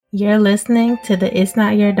You're listening to the It's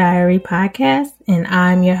Not Your Diary podcast, and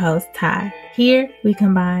I'm your host, Ty. Here, we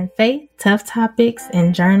combine faith, tough topics,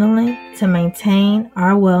 and journaling to maintain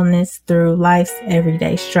our wellness through life's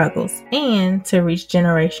everyday struggles and to reach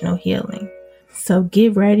generational healing. So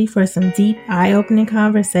get ready for some deep, eye-opening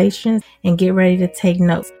conversations and get ready to take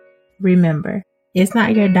notes. Remember, it's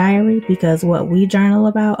not your diary because what we journal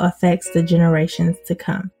about affects the generations to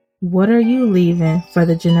come. What are you leaving for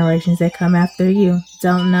the generations that come after you?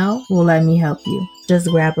 Don't know? Well, let me help you. Just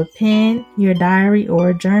grab a pen, your diary, or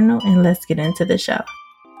a journal, and let's get into the show.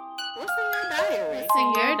 What's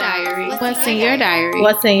in your diary? What's in your diary?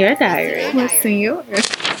 What's in your diary? What's in yours?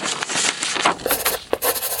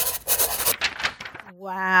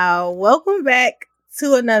 Wow. Welcome back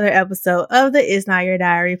to another episode of the It's Not Your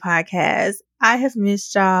Diary podcast. I have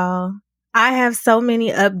missed y'all. I have so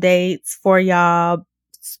many updates for y'all.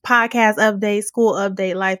 Podcast update, school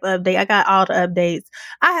update, life update. I got all the updates.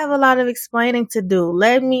 I have a lot of explaining to do.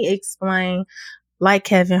 Let me explain like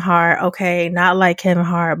Kevin Hart. Okay, not like Kevin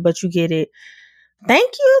Hart, but you get it.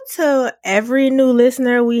 Thank you to every new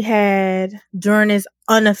listener we had during this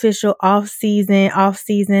unofficial off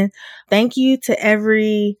season. Thank you to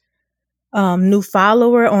every new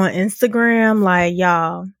follower on Instagram. Like,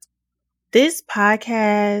 y'all, this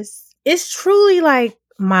podcast is truly like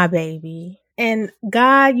my baby. And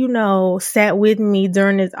God, sat with me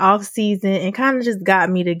during this off season and kind of just got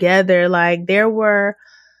me together. Like, there were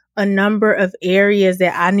a number of areas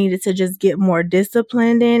that I needed to just get more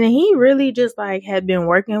disciplined in. And he really just had been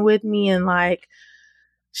working with me and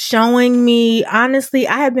showing me. Honestly,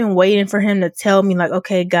 I had been waiting for him to tell me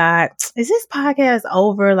okay, God, is this podcast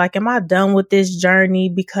over? Am I done with this journey?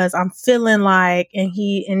 Because I'm feeling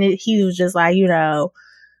he was just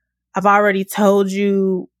I've already told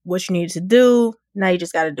you what you need to do. Now you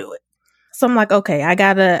just got to do it. So I'm okay, I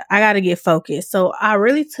gotta get focused. So I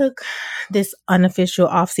really took this unofficial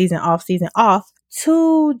off season off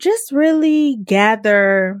to just really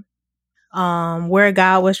gather where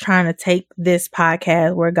God was trying to take this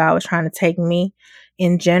podcast, where God was trying to take me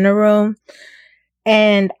in general.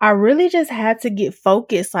 And I really just had to get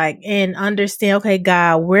focused, and understand, okay,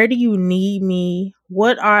 God, where do you need me?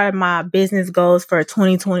 What are my business goals for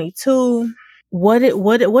 2022? What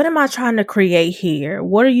am I trying to create here?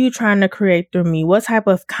 What are you trying to create through me? What type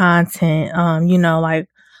of content?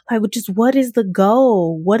 Just what is the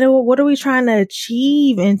goal? What are we trying to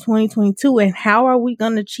achieve in 2022? And how are we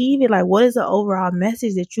going to achieve it? What is the overall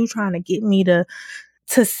message that you're trying to get me to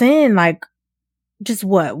send? Just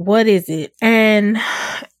what is it? And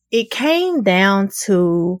it came down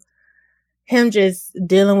to him just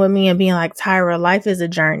dealing with me and being Tyra, life is a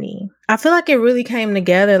journey. I feel it really came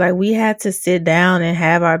together. We had to sit down and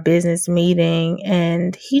have our business meeting,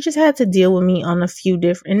 and he just had to deal with me on a few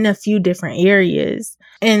different areas.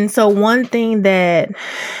 And so one thing that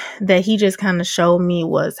he just kind of showed me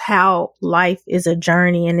was how life is a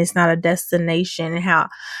journey and it's not a destination, and how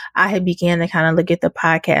I had began to kind of look at the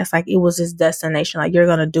podcast it was this destination, you're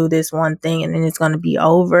going to do this one thing and then it's going to be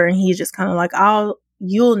over. And he's just kind of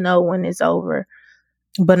you'll know when it's over.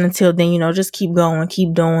 But until then, just keep going,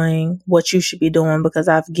 keep doing what you should be doing, because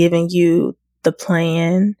I've given you the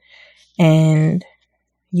plan and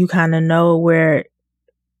you kind of know where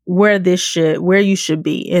you should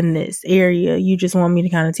be in this area. You just want me to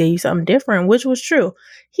kind of tell you something different, which was true.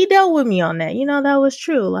 He dealt with me on that. That was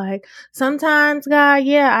true. Sometimes, God,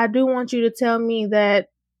 I do want you to tell me that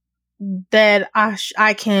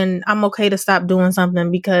I'm okay to stop doing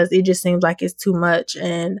something because it just seems like it's too much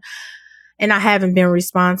and I haven't been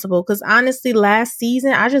responsible. Because honestly, last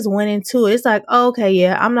season, I just went into it. It's okay,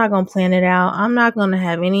 yeah, I'm not going to plan it out. I'm not going to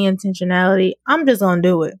have any intentionality. I'm just going to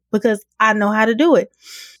do it because I know how to do it.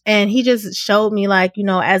 And he just showed me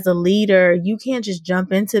as a leader, you can't just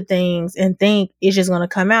jump into things and think it's just going to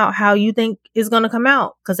come out how you think it's going to come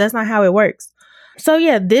out, because that's not how it works. So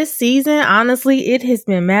yeah, this season, honestly, it has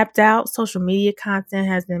been mapped out. Social media content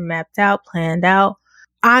has been mapped out, planned out.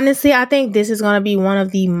 Honestly, I think this is going to be one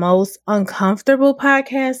of the most uncomfortable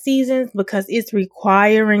podcast seasons because it's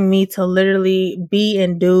requiring me to literally be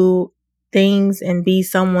and do things and be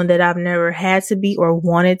someone that I've never had to be or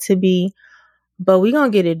wanted to be. But we're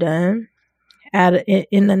going to get it done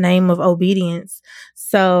in the name of obedience.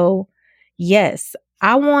 So yes,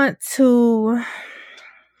 I want to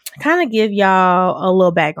kind of give y'all a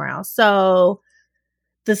little background. So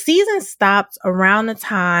the season stopped around the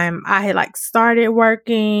time I had started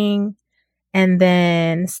working and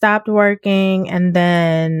then stopped working and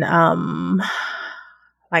then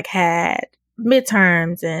had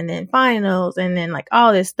midterms and then finals and then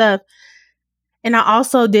all this stuff. And I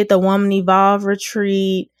also did the Woman Evolve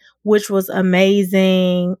retreat, which was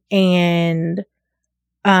amazing. And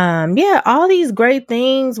yeah, all these great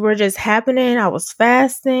things were just happening. I was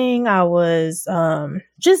fasting. I was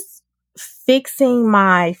just fixing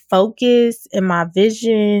my focus and my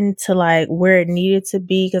vision to like where it needed to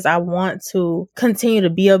be, because I want to continue to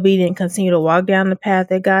be obedient, continue to walk down the path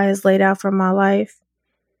that God has laid out for my life.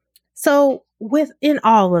 So within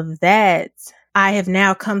all of that, I have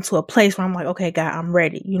now come to a place where I'm like, okay, God, I'm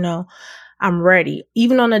ready. I'm ready.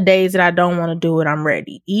 Even on the days that I don't want to do it, I'm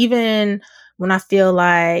ready. Even when I feel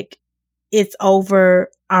like it's over,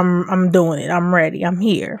 I'm doing it. I'm ready. I'm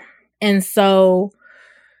here. And so,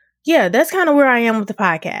 yeah, that's kind of where I am with the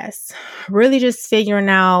podcast. Really just figuring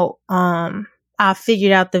out, I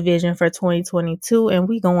figured out the vision for 2022 and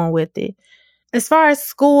we going with it. As far as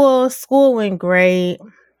school went great.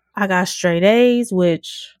 I got straight A's,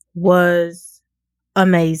 which was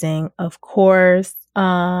amazing, of course.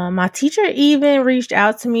 My teacher even reached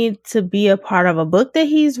out to me to be a part of a book that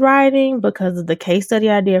he's writing because of the case study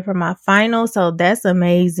I did for my final. So that's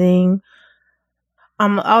amazing.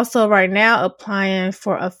 I'm also right now applying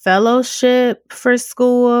for a fellowship for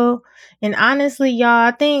school. And honestly, y'all,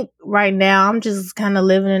 I think right now I'm just kind of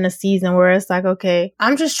living in a season where it's like, okay,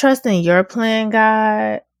 I'm just trusting your plan,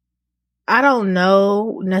 God. I don't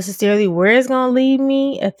know necessarily where it's going to lead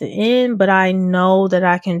me at the end, but I know that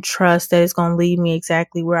I can trust that it's going to lead me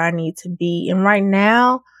exactly where I need to be. And right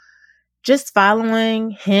now, just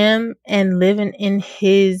following him and living in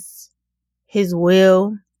his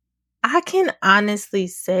will, I can honestly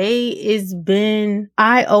say it's been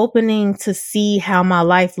eye-opening to see how my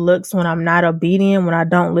life looks when I'm not obedient, when I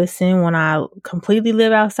don't listen, when I completely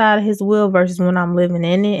live outside of his will versus when I'm living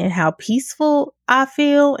in it, and how peaceful I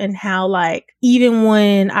feel, and how like even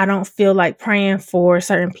when I don't feel like praying for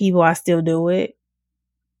certain people, I still do it.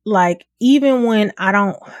 Like even when I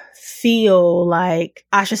don't feel like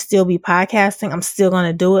I should still be podcasting, I'm still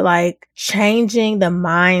going to do it. Like changing the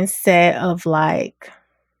mindset of like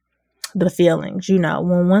the feelings,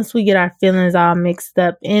 when once we get our feelings all mixed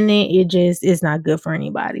up in it just is not good for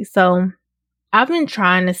anybody. So I've been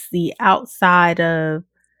trying to see outside of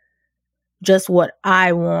just what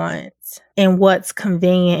I want and what's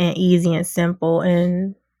convenient and easy and simple,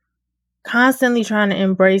 and constantly trying to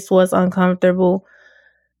embrace what's uncomfortable,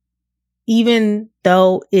 even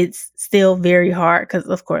though it's still very hard, because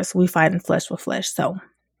of course we fighting flesh with flesh. So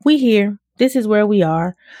we here. This is where we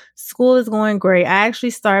are. School is going great. I actually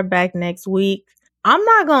start back next week. I'm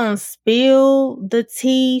not going to spill the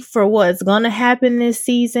tea for what's going to happen this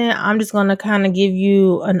season. I'm just going to kind of give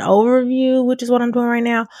you an overview, which is what I'm doing right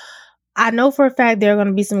now. I know for a fact there are going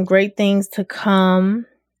to be some great things to come.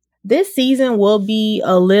 This season will be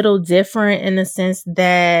a little different in the sense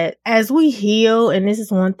that as we heal, and this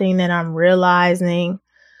is one thing that I'm realizing,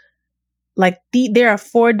 like there are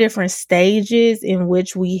 4 different stages in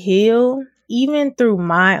which we heal. Even through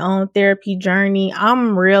my own therapy journey,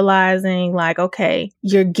 I'm realizing like, okay,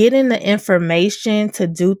 you're getting the information to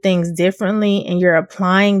do things differently and you're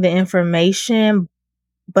applying the information.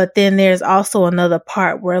 But then there's also another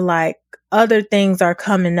part where like other things are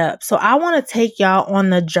coming up. So I want to take y'all on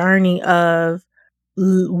the journey of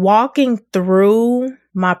walking through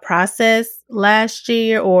my process last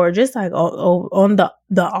year, or just like on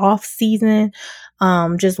the off season,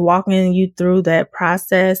 just walking you through that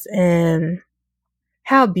process and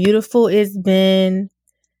how beautiful it's been.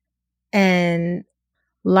 And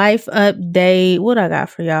life update, what I got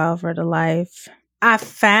for y'all for the life. I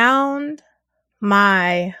found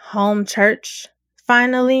my home church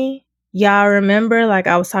finally. Y'all remember like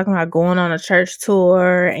I was talking about going on a church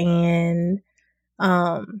tour and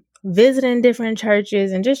visiting different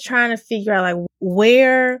churches and just trying to figure out like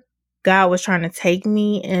where God was trying to take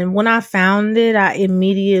me. And when I found it, I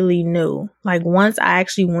immediately knew. Like once I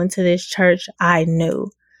actually went to this church, I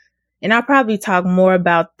knew. And I'll probably talk more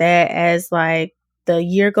about that as like the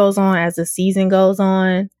year goes on, as the season goes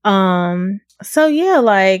on. So yeah,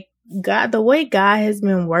 like God, the way God has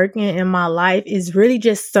been working in my life is really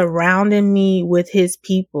just surrounding me with his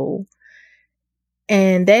people.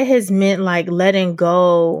 And that has meant like letting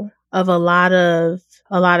go of a lot of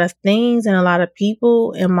things and a lot of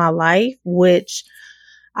people in my life, which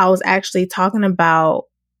I was actually talking about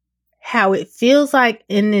how it feels like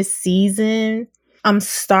in this season, I'm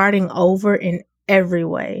starting over in every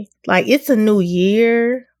way. Like it's a new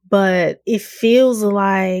year, but it feels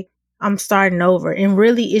like I'm starting over. And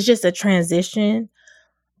really it's just a transition.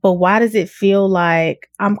 But why does it feel like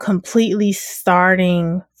I'm completely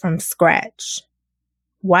starting from scratch?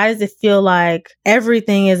 Why does it feel like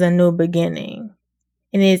everything is a new beginning?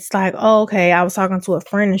 And it's like, oh, okay, I was talking to a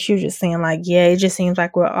friend and she was just saying like, yeah, it just seems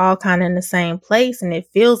like we're all kind of in the same place. And it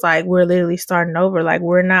feels like we're literally starting over. Like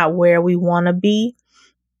we're not where we want to be.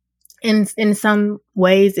 In some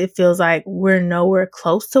ways, it feels like we're nowhere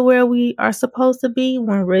close to where we are supposed to be,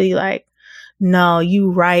 when really like, no,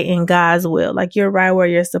 you right in God's will. Like you're right where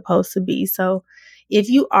you're supposed to be. So if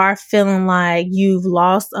you are feeling like you've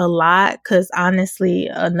lost a lot, because honestly,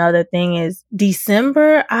 another thing is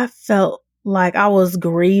December, I felt like I was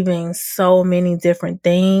grieving so many different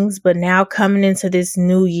things. But now coming into this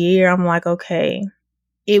new year, I'm like, okay,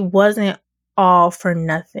 it wasn't all for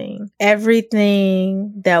nothing.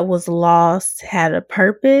 Everything that was lost had a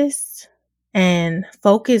purpose, and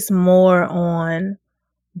focus more on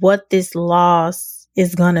what this loss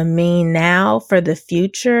is going to mean now for the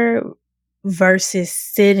future versus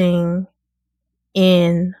sitting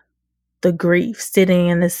in the grief, sitting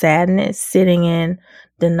in the sadness, sitting in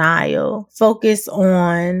denial. Focus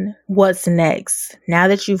on what's next. Now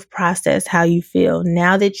that you've processed how you feel,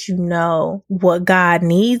 now that you know what God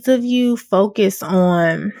needs of you, focus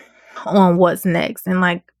on what's next. And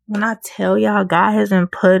like when I tell y'all, God has been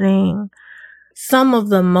putting some of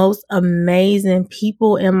the most amazing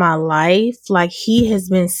people in my life. Like he has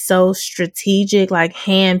been so strategic, like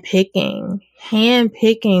handpicking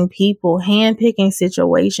people, handpicking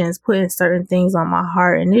situations, putting certain things on my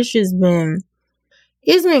heart. And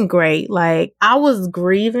it's been great. Like I was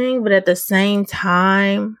grieving, but at the same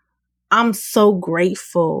time, I'm so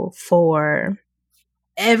grateful for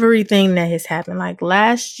everything that has happened. Like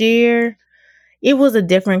last year, it was a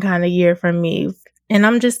different kind of year for me. And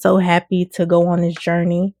I'm just so happy to go on this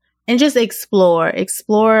journey and just explore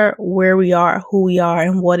where we are, who we are,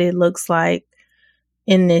 and what it looks like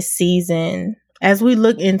in this season. As we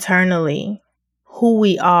look internally, who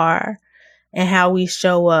we are and how we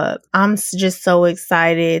show up. I'm just so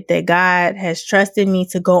excited that God has trusted me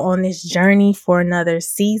to go on this journey for another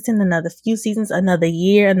season, another few seasons, another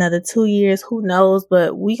year, another 2 years, who knows,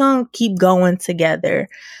 but we gonna keep going together.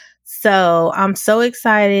 So I'm so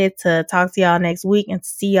excited to talk to y'all next week and to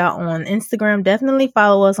see y'all on Instagram. Definitely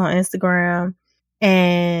follow us on Instagram.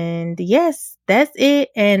 And yes, that's it.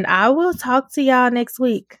 And I will talk to y'all next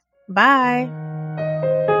week. Bye.